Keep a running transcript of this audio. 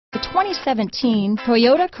2017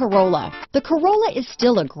 Toyota Corolla. The Corolla is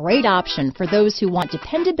still a great option for those who want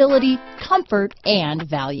dependability, comfort, and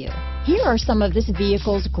value. Here are some of this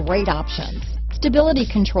vehicle's great options: stability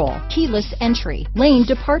control, keyless entry, lane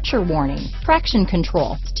departure warning, traction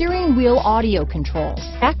control, steering wheel audio controls,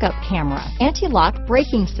 backup camera, anti-lock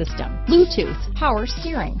braking system, Bluetooth, power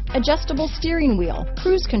steering, adjustable steering wheel,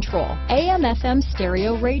 cruise control, AM/FM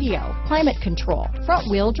stereo radio, climate control, front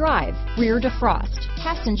wheel drive, rear defrost,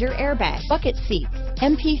 passenger airbag, bucket seats,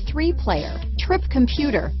 MP3 player, trip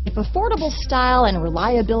computer. If affordable style and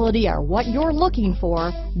reliability are what you're looking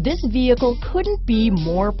for, this vehicle couldn't be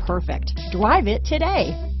more perfect. Drive it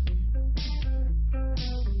today.